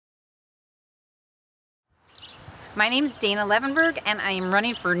My name is Dana Levenberg, and I am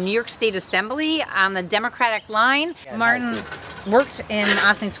running for New York State Assembly on the Democratic line. Yeah, Martin worked in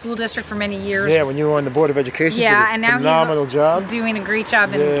Ossining School District for many years. Yeah, when you were on the Board of Education, yeah, did a and now phenomenal he's job. Doing a great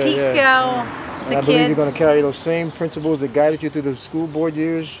job in Peekskill. And I believe you're going to carry those same principles that guided you through the school board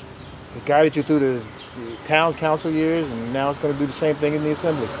years, that guided you through the town council years, and now it's going to do the same thing in the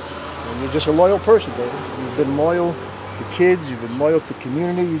Assembly. And you're just a loyal person, David. You've been loyal to kids, you've been loyal to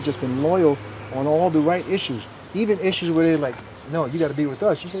community, you've just been loyal on all the right issues. Even issues where they're like, no, you got to be with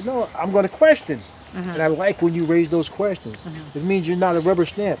us. You say, no, I'm going to question. And I like when you raise those questions. It means you're not a rubber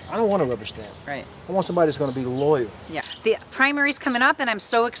stamp. I don't want a rubber stamp. Right. I want somebody that's going to be loyal. Yeah. The primary's coming up, and I'm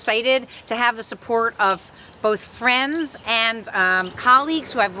so excited to have the support of both friends and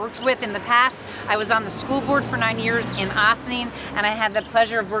colleagues who I've worked with in the past. I was on the school board for 9 years in Ossining, and I had the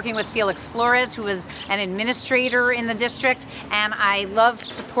pleasure of working with Felix Flores, who was an administrator in the district, and I love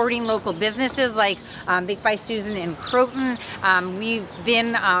supporting local businesses like Baked by Susan in Croton. We've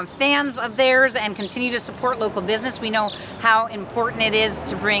been fans of theirs and continue to support local business. We know how important it is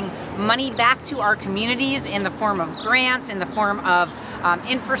to bring money back to our communities in the form of grants, in the form of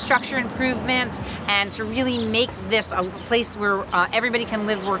infrastructure improvements, and to really make this a place where everybody can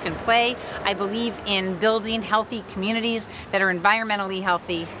live, work, and play. I believe in building healthy communities that are environmentally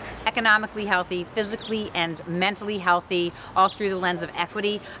healthy, economically healthy, physically and mentally healthy, all through the lens of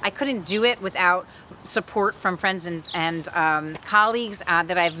equity. I couldn't do it without support from friends and colleagues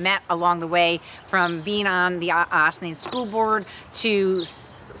that I've met along the way, from being on the Ossining School Board to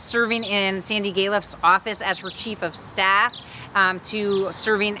serving in Sandy Galiff's office as her chief of staff, to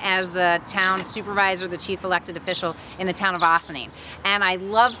serving as the town supervisor, the chief elected official in the town of Ossining. And I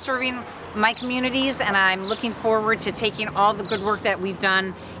love serving my communities, and I'm looking forward to taking all the good work that we've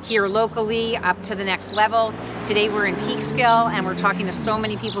done here locally up to the next level. Today we're in Peekskill, and we're talking to so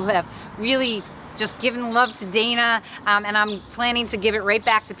many people who have really just given love to Dana, and I'm planning to give it right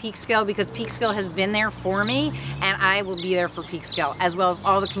back to Peekskill, because Peekskill has been there for me, and I will be there for Peekskill, as well as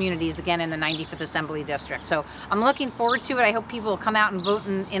all the communities, again, in the 95th Assembly District. So I'm looking forward to it. I hope people will come out and vote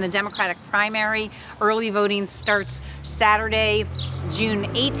in the Democratic primary. Early voting starts Saturday, June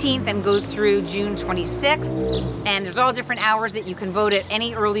 18th, and goes through June 26th, and there's all different hours that you can vote at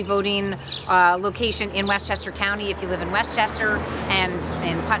any early voting location in Westchester County if you live in Westchester, and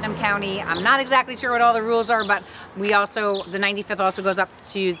in Putnam County. I'm not exactly sure what all the rules are, but we also, the 95th also goes up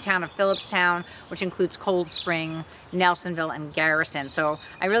to the town of Phillipstown, which includes Cold Spring, Nelsonville, and Garrison. So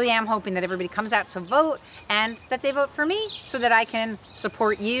I really am hoping that everybody comes out to vote, and that they vote for me so that I can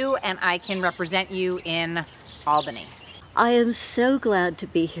support you and I can represent you in Albany. I am so glad to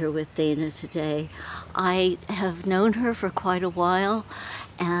be here with Dana today. I have known her for quite a while,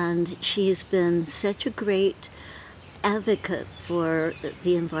 and she's been such a great advocate for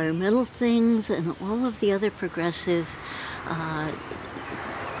the environmental things and all of the other progressive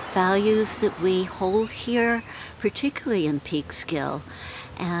values that we hold here, particularly in Peekskill.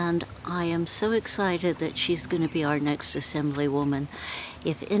 And I am so excited that she's going to be our next Assemblywoman.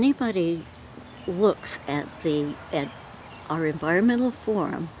 If anybody looks at our environmental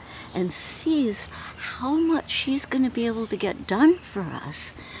forum and sees how much she's going to be able to get done for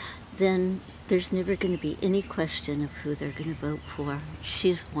us, then there's never going to be any question of who they're going to vote for.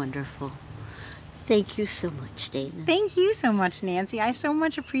 She's wonderful. Thank you so much, Dana. Thank you so much, Nancy. I so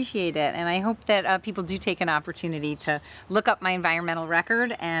much appreciate it, and I hope that people do take an opportunity to look up my environmental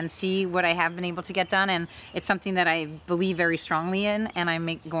record and see what I have been able to get done. And it's something that I believe very strongly in, and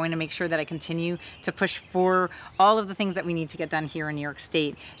I'm going to make sure that I continue to push for all of the things that we need to get done here in New York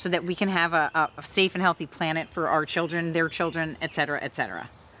State, so that we can have a safe and healthy planet for our children, their children, etc., etc.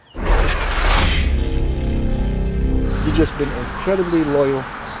 You've just been incredibly loyal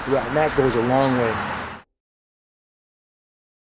throughout, and that goes a long way.